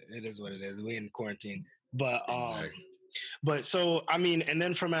shit. It is what it is. We in quarantine. But Exactly. but so I mean, and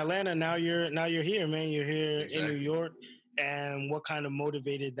then from Atlanta, now you're here, man. You're here in New Exactly. York. And what kind of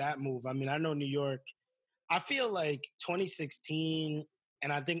motivated that move? I mean, I know New York. I feel like 2016,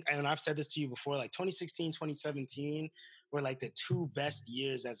 and I think, and I've said this to you before, like 2016, 2017 were like the two best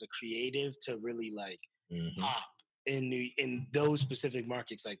years as a creative to really like pop in those specific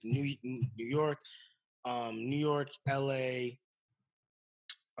markets, like New York, LA,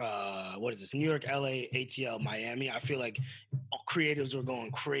 what is this? New York, LA, ATL, Miami. I feel like creatives were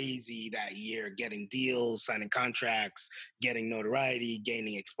going crazy that year, getting deals, signing contracts, getting notoriety,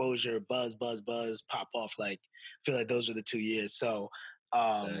 gaining exposure, buzz, pop off. Like, I feel like those were the 2 years. So,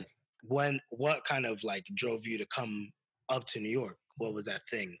 Exactly. what kind of like drove you to come up to New York? What was that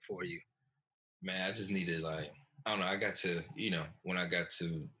thing for you? Man, I just needed like, I don't know. I got to, when I got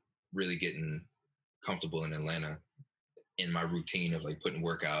to really getting comfortable in Atlanta in my routine of like putting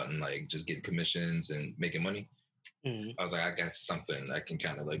work out and like just getting commissions and making money, I was like, I got something I can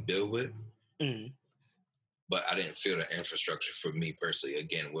kind of like build with. But I didn't feel the infrastructure for me personally,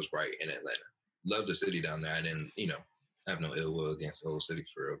 again, was right in Atlanta. Love the city down there. I didn't, have no ill will against the whole city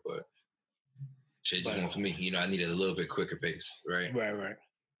for real, but shit just went for me. I needed a little bit quicker pace, right? Right.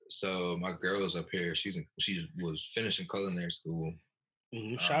 So my girl is up here. She was finishing culinary school.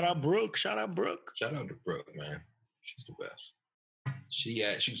 Shout out Brooke. Shout out to Brooke, man. She's the best. She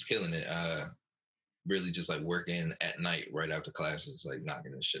was killing it. Really just like working at night right after classes, like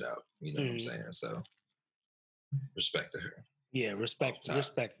knocking this shit out. You know what I'm saying? So respect to her. Yeah, respect,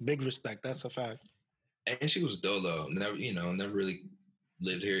 big respect. That's a fact. And she was dolo. Never really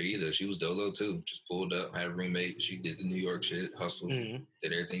lived here either. She was dolo too. Just pulled up, had a roommate. She did the New York shit, hustled, did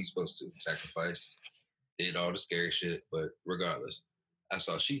everything you're supposed to, sacrificed, did all the scary shit. But regardless, I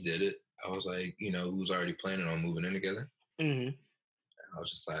saw she did it. I was like, we was already planning on moving in together. I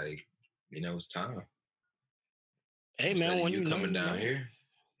was just like, it's time. Hey man, when you coming down here,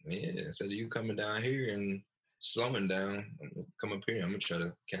 instead of you coming down here and slowing down, come up here. I'm gonna try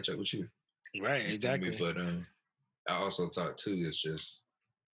to catch up with you. Right, exactly. But I also thought too, it's just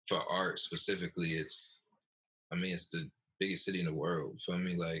for art specifically, it's the biggest city in the world. So I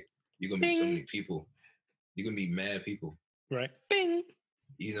mean, like you're gonna meet so many people. You're gonna meet mad people. Right. Bing.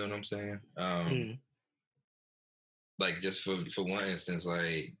 You know what I'm saying? Like just for one instance,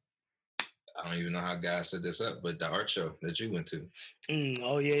 like I don't even know how God set this up, but the art show that you went to.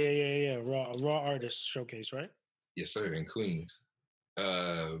 Oh yeah. Raw artist showcase, right? Yes, sir, in Queens.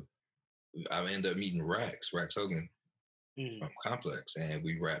 I ended up meeting Rax Hogan from Complex, and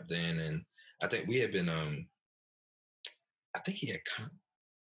we rapped in, and I think we had been I think he had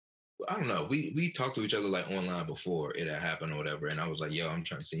I don't know. We talked to each other like online before it had happened or whatever, and I was like, "Yo, I'm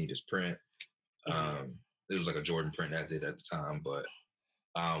trying to send you this print." It was like a Jordan print I did at the time, but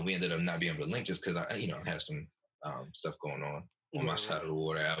we ended up not being able to link just because I had some stuff going on my side of the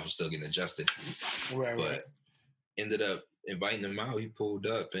water. I was still getting adjusted, but ended up inviting him out. He pulled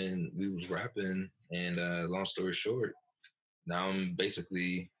up and we was rapping. And long story short, now I'm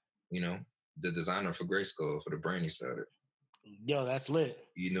basically, the designer for Grayskull for the Brainy started. Yo, that's lit.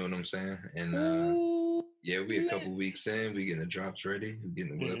 You know what I'm saying? And Ooh, yeah, we a lit. couple weeks in, we getting the drops ready, we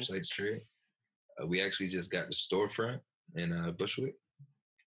getting the website straight. We actually just got the storefront in Bushwick.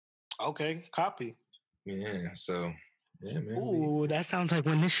 Okay, copy. Yeah, so yeah, man. Ooh, that sounds like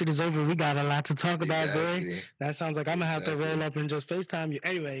when this shit is over, we got a lot to talk about, boy. That sounds like I'm gonna have to roll up and just FaceTime you.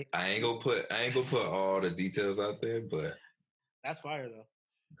 Anyway, I ain't gonna put all the details out there, but that's fire though.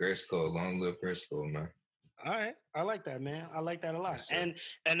 Grayskull, long live Grayskull, man. All right, I like that, man. I like that a lot. Yes,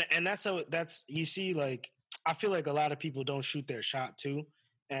 and that's you see, like I feel like a lot of people don't shoot their shot too,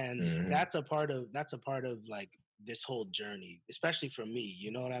 and that's a part of like this whole journey, especially for me.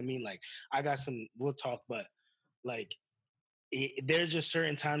 You know what I mean? Like I got some. We'll talk, but like there's just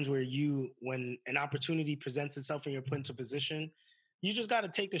certain times where when an opportunity presents itself and you're put into position, you just got to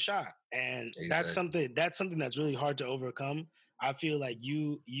take the shot, and that's something that's really hard to overcome. I feel like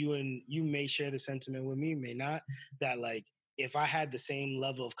you may share the sentiment with me, may not, that like if I had the same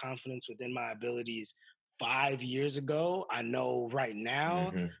level of confidence within my abilities 5 years ago, I know right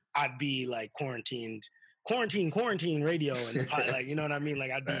now I'd be like quarantine radio and the pot, like, you know what I mean?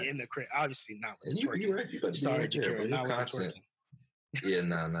 Like I'd be in the crib, obviously not with the twerking. You right, Sorry, Jakira, not with the twerking. Yeah,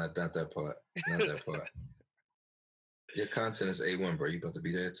 not that part. Not that part. Your content is A1, bro. You about to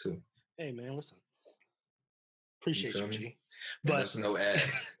be there too. Hey man, listen. Appreciate you, G. But there's no ad.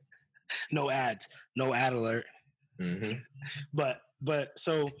 No ads. No ad alert. But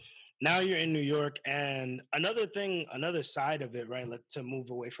so now you're in New York, and another side of it, right? To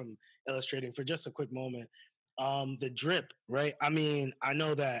move away from illustrating for just a quick moment. The drip, right? I mean, I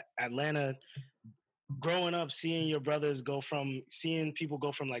know that Atlanta, growing up, seeing people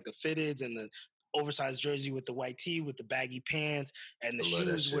go from like the fitteds and the oversized jersey with the white tee with the baggy pants and the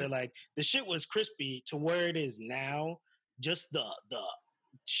shoes where like the shit was crispy to where it is now. Just the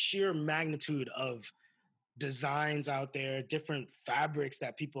sheer magnitude of designs out there, different fabrics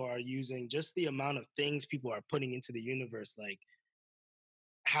that people are using, just the amount of things people are putting into the universe. Like,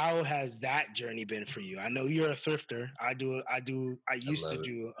 how has that journey been for you? I know you're a thrifter. I used to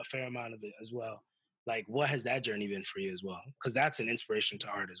do a fair amount of it as well. Like, what has that journey been for you as well? Because that's an inspiration to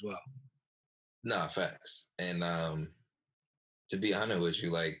art as well. Nah, facts. And to be honest with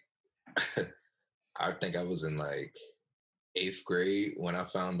you, like I think I was in like 8th grade when I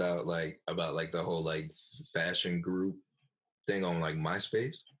found out like about like the whole like fashion group thing on like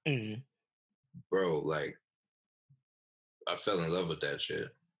MySpace. Bro, like I fell in love with that shit.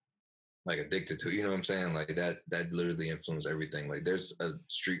 Like addicted to it, you know what I'm saying? Like that literally influenced everything. Like there's a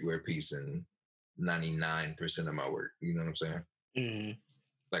streetwear piece in 99% of my work. You know what I'm saying?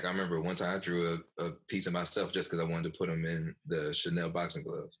 Like I remember one time I drew a piece of myself just because I wanted to put them in the Chanel boxing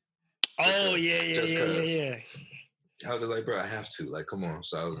gloves. Oh yeah. I was just like, bro, I have to. Like, come on.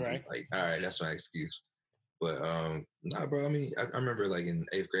 So I was like, all right, that's my excuse. But nah, bro. I mean, I remember like in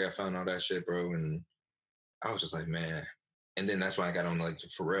 8th grade, I found all that shit, bro, and I was just like, man. And then that's why I got on like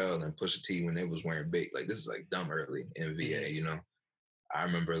Pharrell and Pusha T when they was wearing big. Like this is like dumb early in VA, you know. I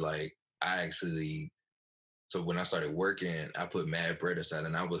remember like so when I started working, I put mad bread aside,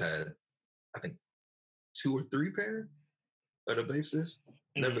 and I had I think 2 or 3 pair of the bases.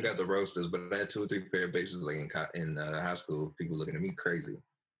 Never got the roasters, but I had 2 or 3 pair of bases like in high school. People looking at me crazy.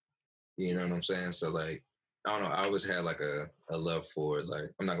 You know what I'm saying? So like, I don't know. I always had like a love for it. Like,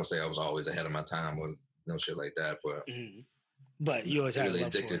 I'm not gonna say I was always ahead of my time or no shit like that, but you always had really a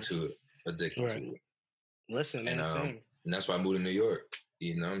love addicted to it. Addicted to it. Listen, man, and that's why I moved to New York.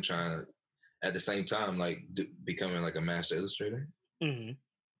 You know, I'm trying at the same time like becoming like a master illustrator.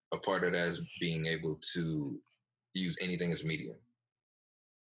 A part of that is being able to use anything as medium.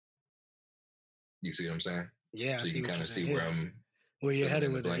 You see what I'm saying? Yeah. So you can kind of see where you're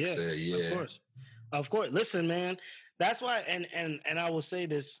headed with it. Yeah. Of course. Listen, man. That's why, and I will say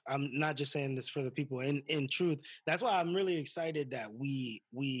this. I'm not just saying this for the people. In truth, that's why I'm really excited that we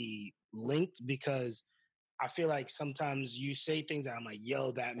linked, because I feel like sometimes you say things that I'm like,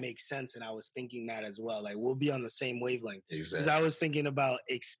 yo, that makes sense, and I was thinking that as well. Like we'll be on the same wavelength. Because I was thinking about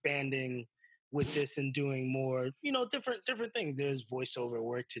expanding with this and doing more, you know, different things. There's voiceover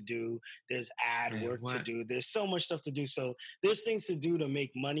work to do. There's ad work to do. There's so much stuff to do. So there's things to do to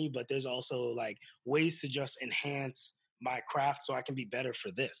make money, but there's also like ways to just enhance my craft so I can be better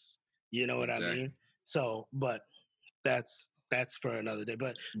for this. You know what I mean? So, but that's for another day.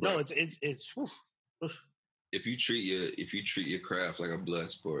 But no, it's whew. If you treat your craft like a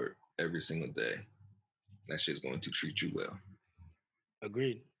blood sport every single day, that shit's going to treat you well.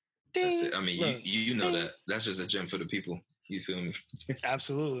 Agreed. That's it. I mean, look, you know that. That's just a gem for the people. You feel me?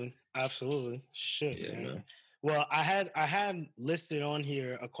 Absolutely. Shit, man. Well, I had listed on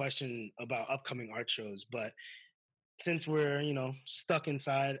here a question about upcoming art shows, but since we're stuck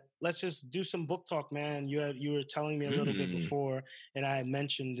inside, let's just do some book talk, man. You were telling me a little bit Mm, before, and I had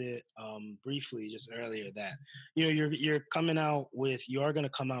mentioned it briefly just earlier that you are going to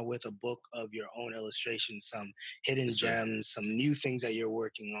come out with a book of your own illustrations, some hidden yes, sir. gems, some new things that you're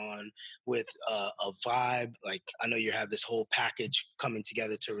working on with a vibe. Like I know you have this whole package coming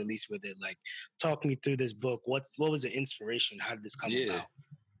together to release with it. Like, talk me through this book. What was the inspiration? How did this come Yeah.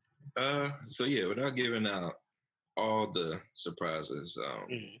 about? So yeah, without giving out all the surprises,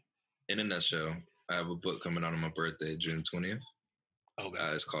 Mhm. in a nutshell, I have a book coming out on my birthday, June 20th.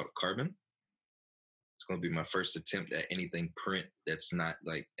 Okay. It's called Carbon. It's going to be my first attempt at anything print that's not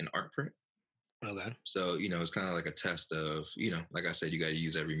like an art print. Okay. So, it's kind of like a test of, like I said, you got to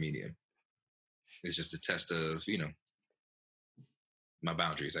use every medium. It's just a test of, my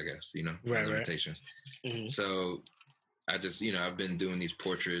boundaries, I guess, my Right. Right. limitations. Hmm. So I just, I've been doing these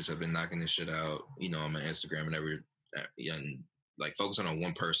portraits. I've been knocking this shit out, on my Instagram and like focusing on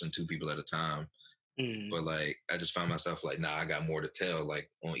one person, two people at a time. Hmm. But like, I just found myself like, nah, I got more to tell, like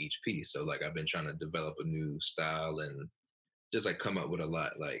on each piece. So like, I've been trying to develop a new style and just like come up with a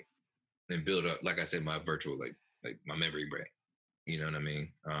lot, like, and build up, like I said, my virtual, like my memory bank. You know what I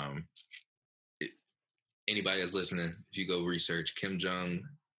mean? It, Anybody that's listening, if you go research Kim Jong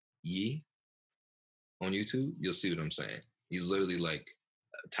Yi on YouTube, you'll see what I'm saying. He's literally like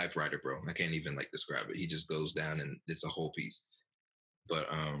a typewriter, bro. I can't even like describe it. He just goes down and it's a whole piece. But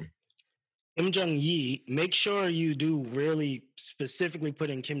Kim Jong Yi, make sure you do really specifically put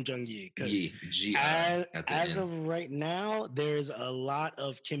in Kim Jong Yi because Yi, Gi at the as end. of right now, there's a lot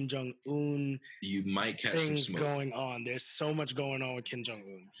of Kim Jong Un You might catch some things smoke. going on. There's so much going on with Kim Jong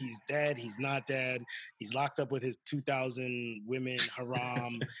Un. He's dead. He's not dead. He's locked up with his 2,000 women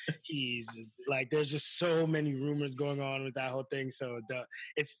haram. He's like, there's just so many rumors going on with that whole thing. So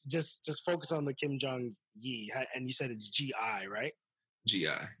it's just focus on the Kim Jong Yi, and you said it's GI, right? Gi,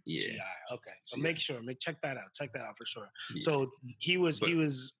 yeah. GI. Okay, so Gi. make sure, check that out. Check that out for sure. Yeah. So he But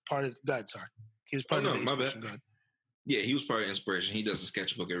was part of. God, sorry, he was oh part of no, the my bad. inspiration. God. Yeah, he was part of inspiration. He does a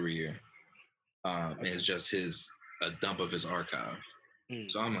sketchbook every year. And Okay. it's just a dump of his archive.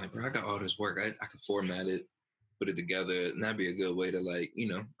 Mm. So I'm like, bro, I got all this work. I could format it, put it together, and that'd be a good way to like,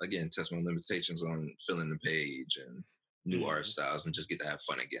 again, test my limitations on filling the page and new art styles and just get to have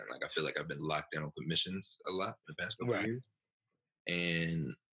fun again. Like I feel like I've been locked down on commissions a lot in the past couple of Right. years.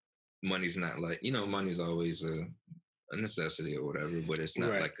 And money's not like, money's always a necessity or whatever, but it's not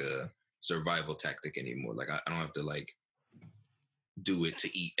Right. like a survival tactic anymore. Like I don't have to like do it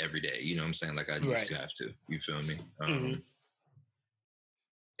to eat every day. You know what I'm saying? Like I used to have to. You feel me? And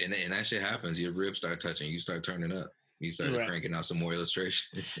that shit happens. Your ribs start touching. You start turning up. You start cranking out some more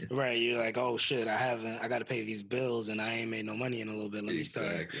illustration. Right. You're like, oh shit, I got to pay these bills and I ain't made no money in a little bit. Let me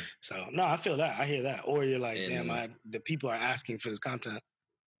start. So no, I feel that. I hear that. Or you're like, damn, the people are asking for this content.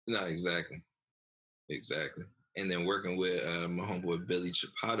 No, exactly. And then working with my homeboy Billy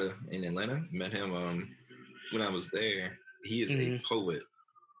Chapata in Atlanta. Met him when I was there. He is a poet.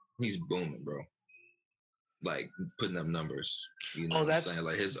 He's booming, bro. Like putting up numbers. You know what I'm saying?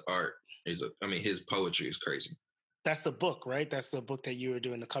 Like his art is his poetry is crazy. That's the book, right? That's the book that you were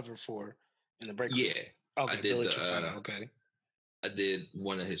doing the cover for in the break. Yeah. Okay, I did okay. I did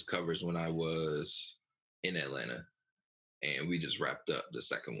one of his covers when I was in Atlanta, and we just wrapped up the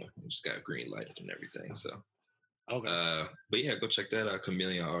second one. We just got green lighted and everything. So okay. But yeah, go check that out.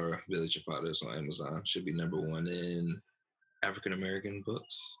 Chameleon Aura, Billy Chapatas on Amazon. Should be #1 in African American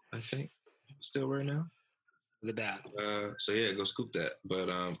books, I think. Still right now. Look at that. So yeah, go scoop that.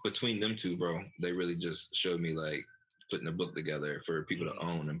 But between them two, bro, they really just showed me like putting a book together for people to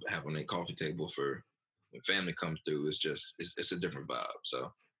own and have on their coffee table for when family comes through. It's a different vibe.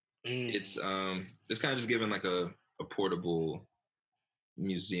 So it's kind of just giving like a portable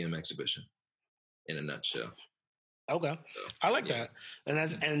museum exhibition in a nutshell. Okay, so, I like that, and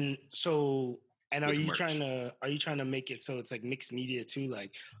are you trying to make it so it's like mixed media too?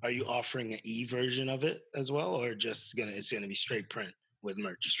 Like, are you offering an e-version of it as well, or it's gonna be straight print with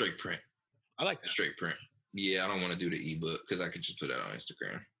merch? Straight print. I like that. Straight print. Yeah, I don't want to do the ebook because I could just put that on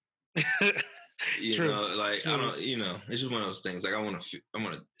Instagram. I don't. It's just one of those things. Like I want to.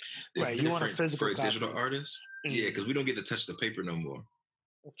 Right, you want a physical for a digital artist. Yeah, because we don't get to touch the paper no more.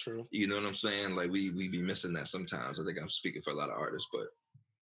 True. You know what I'm saying? Like we be missing that sometimes. I think I'm speaking for a lot of artists, but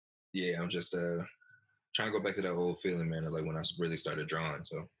yeah, I'm just trying to go back to that old feeling, man, of like when I really started drawing.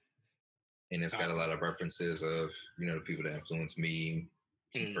 So, and it's got a lot of references of the people that influenced me,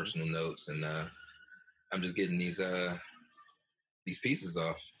 some personal notes, and I'm just getting these pieces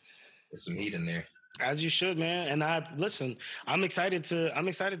off. There's some heat in there. As you should, man. And listen, I'm excited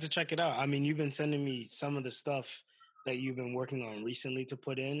to check it out. I mean, you've been sending me some of the stuff that you've been working on recently to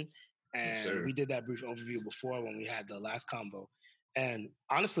put in. Yes, And sir. we did that brief overview before when we had the last combo. And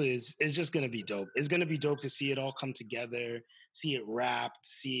honestly, it's just gonna be dope. It's gonna be dope to see it all come together, see it wrapped,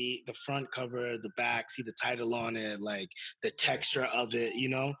 see the front cover, the back, see the title on it, like the Exactly. texture of it, you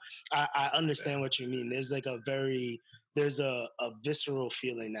know. I understand Exactly. what you mean. There's a visceral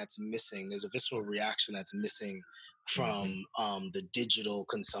feeling that's missing. There's a visceral reaction that's missing Hmm. from the digital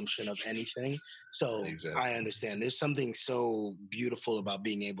consumption of anything. So I Exactly. understand. There's something so beautiful about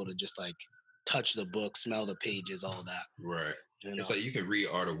being able to just like touch the book, smell the pages, all that. Right. You It's know, like you can read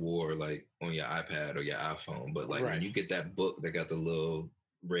Art of War like on your iPad or your iPhone, but like when right? you get that book that got the little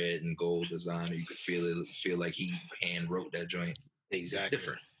red and gold design, you could feel like he hand wrote that joint. It's Exactly.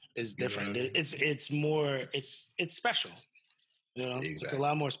 different. It's You know what I different. mean? It's more. It's special. You know, it's a Exactly.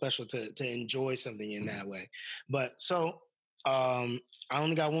 lot more special to enjoy something in that way. But so, I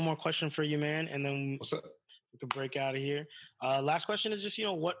only got one more question for you, man, and then What's up? we can break out of here. Last question is just,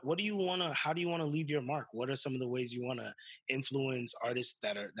 what do you want to, how do you want to leave your mark? What are some of the ways you want to influence artists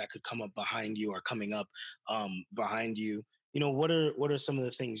that could come up behind you or coming up behind you? What are some of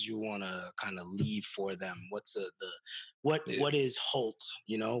the things you want to kind of leave for them? What's Yeah. what is Holt?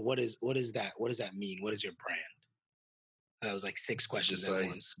 What is that? What does that mean? What is your brand? That was like six It's questions just at like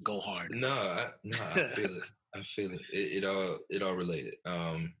once. Go hard. I feel it. I feel it. It all related.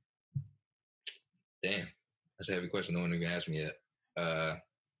 Damn. That's a heavy question. No one even asked me yet. Uh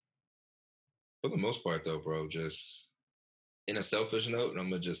for the most part though, bro, just in a selfish note, I'm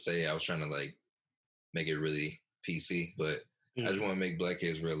gonna just say I was trying to like make it really PC, but I just Mhm. want to make black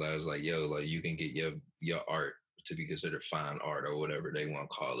kids realize like, yo, like you can get your art to be considered fine art or whatever they want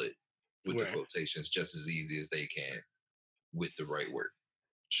to call it with the Right, quotations just as easy as they can with the right work.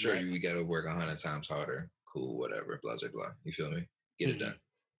 Sure, right. we gotta work 100 times harder. Cool, whatever, blah blah blah. You feel me? Get it Mhm. done.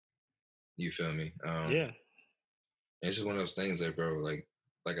 You feel me? Yeah. It's just one of those things that, bro, like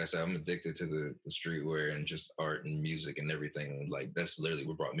I said, I'm addicted to the streetwear and just art and music and everything. Like that's literally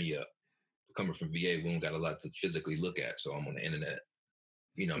what brought me up. Coming from VA, we don't got a lot to physically look at, so I'm on the internet,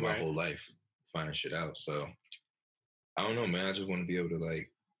 my Right. whole life finding shit out. So I don't know, man. I just want to be able to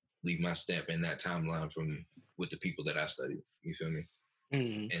like leave my stamp in that timeline from with the people that I studied. You feel me?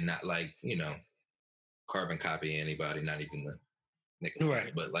 Mhm. And not like carbon copy anybody, not even the nickel fine,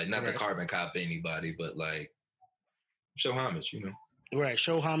 Right. but like not the Right. carbon copy anybody, but like show homage. Right.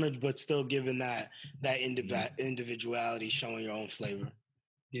 Show homage, but still giving that Hmm. individuality, showing your own flavor.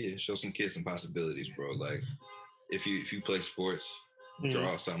 Yeah, show some kids some possibilities, bro. Like if you play sports, Mhm.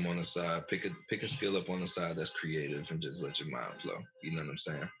 draw something on the side, pick a skill up on the side that's creative, and just let your mind flow. You know what I'm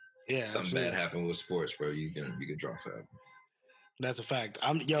saying? Yeah, Something bad absolutely. happened with sports, bro. You can draw forever. That's a fact.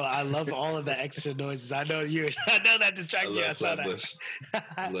 I love all of the extra noises. I know you. I know that I distracted you. I love saw Flatbush. I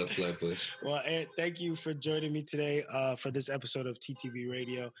that. love Flatbush. Well, Ed, thank you for joining me today for this episode of TTV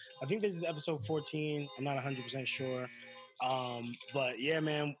Radio. I think this is episode 14. I'm not 100% sure. But yeah,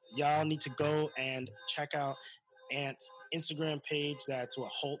 man, y'all need to go and check out Ant's Instagram page. That's what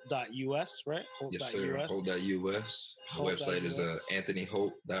Holt.us, right? Yes, sir. Holt.us. Holt.us. The website is Holt.us.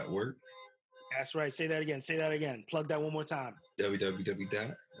 anthonyholt.work. That's right. Say that again. Say that again. Plug that one more time.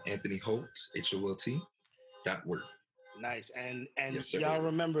 www.anthonyholt.work. Nice. And Yes, y'all sir.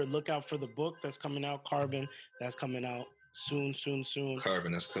 remember, look out for the book that's coming out, Carbon. That's coming out soon, soon, soon.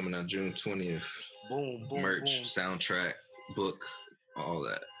 Carbon, that's coming out June 20th. Boom, boom, Merch, boom. soundtrack, book, all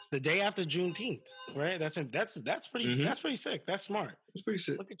that. The day after Juneteenth, right? Mm-hmm. That's pretty sick. That's smart. It's pretty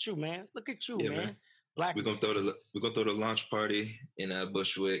sick. Look at you, man. Look at you, Yeah, man. man. Black We're man. gonna throw the launch party in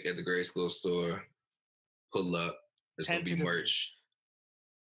Bushwick at the Grade School store. Pull up. It's gonna be Tentatively. merch.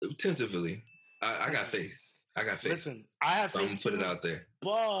 Tentatively. I got faith. I got faith. Listen, I have So I'm faith gonna put it too, out there.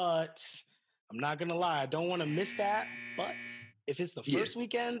 but I'm not gonna lie. I don't want to miss that. But if it's the Yeah. first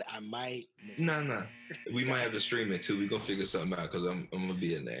weekend, I might miss Nah. We might have to stream it too. We gonna figure something out because I'm gonna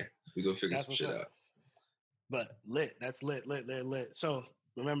be in there. We gonna figure That's some what's shit up. out. But lit. That's lit, lit, lit, lit. So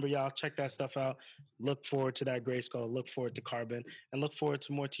remember, y'all, check that stuff out. Look forward to that Grayskull. Look forward to Carbon. And look forward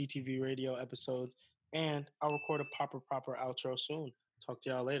to more TTV radio episodes. And I'll record a proper outro soon. Talk to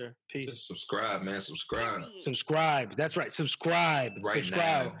y'all later. Peace. Just subscribe, man. Subscribe. Subscribe. That's right. Subscribe. Right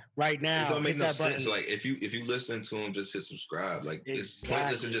Subscribe now. right It now. don't make Hit no that sense. button. Like if you listen to him, just hit subscribe. Like it's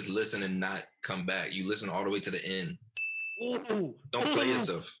pointless to Exactly. just listen and not come back. You listen all the way to the end. Ooh. Don't play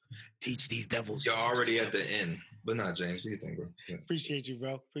yourself. Teach these devils. You're Teach already these at the devils. end. But not James. What do you think, bro? Yeah. Appreciate you,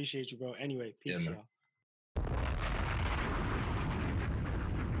 bro. Appreciate you, bro. Anyway, peace, man. y'all.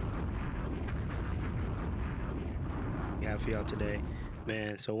 We have for y'all today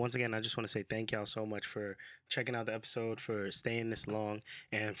Man, so once again, I just want to say thank y'all so much for checking out the episode, for staying this long,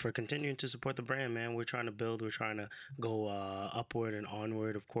 and for continuing to support the brand, man. We're trying to build, we're trying to go upward and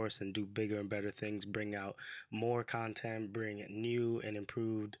onward, of course, and do bigger and better things, bring out more content, bring new and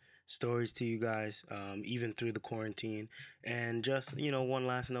improved stories to you guys, even through the quarantine. And just, one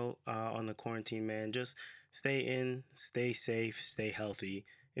last note on the quarantine, man, just stay in, stay safe, stay healthy.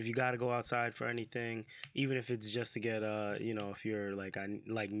 If you got to go outside for anything, even if it's just to get if you're like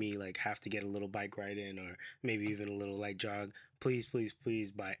me, like have to get a little bike ride in, or maybe even a little light jog, please, please, please,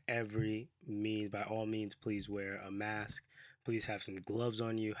 by all means, please wear a mask. Please have some gloves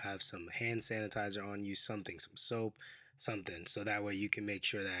on you, have some hand sanitizer on you, something, some soap, something, so that way you can make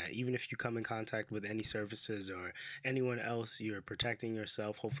sure that even if you come in contact with any surfaces or anyone else, you're protecting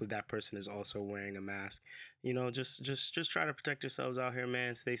yourself. Hopefully that person is also wearing a mask. Just try to protect yourselves out here,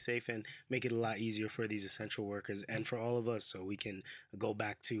 man. Stay safe and make it a lot easier for these essential workers and for all of us, so we can go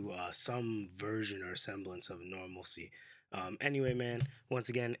back to some version or semblance of normalcy. Anyway, man, once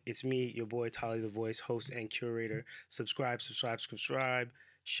again, it's me, your boy Tolly the Voice, host and curator. Subscribe, subscribe, subscribe.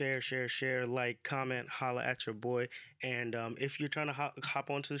 Share, share, share, like, comment, holla at your boy. And if you're trying to hop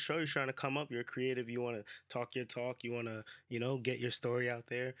onto the show, you're trying to come up, you're creative, you want to talk your talk, you want to, get your story out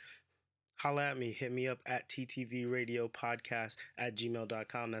there, holla at me. Hit me up at ttvradiopodcast at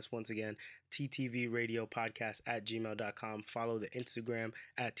gmail.com. That's once again ttvradiopodcast at gmail.com. Follow the Instagram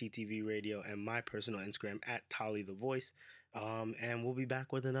at ttvradio and my personal Instagram at Tolly the Voice. And we'll be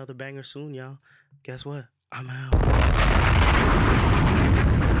back with another banger soon, y'all. Guess what? I'm out.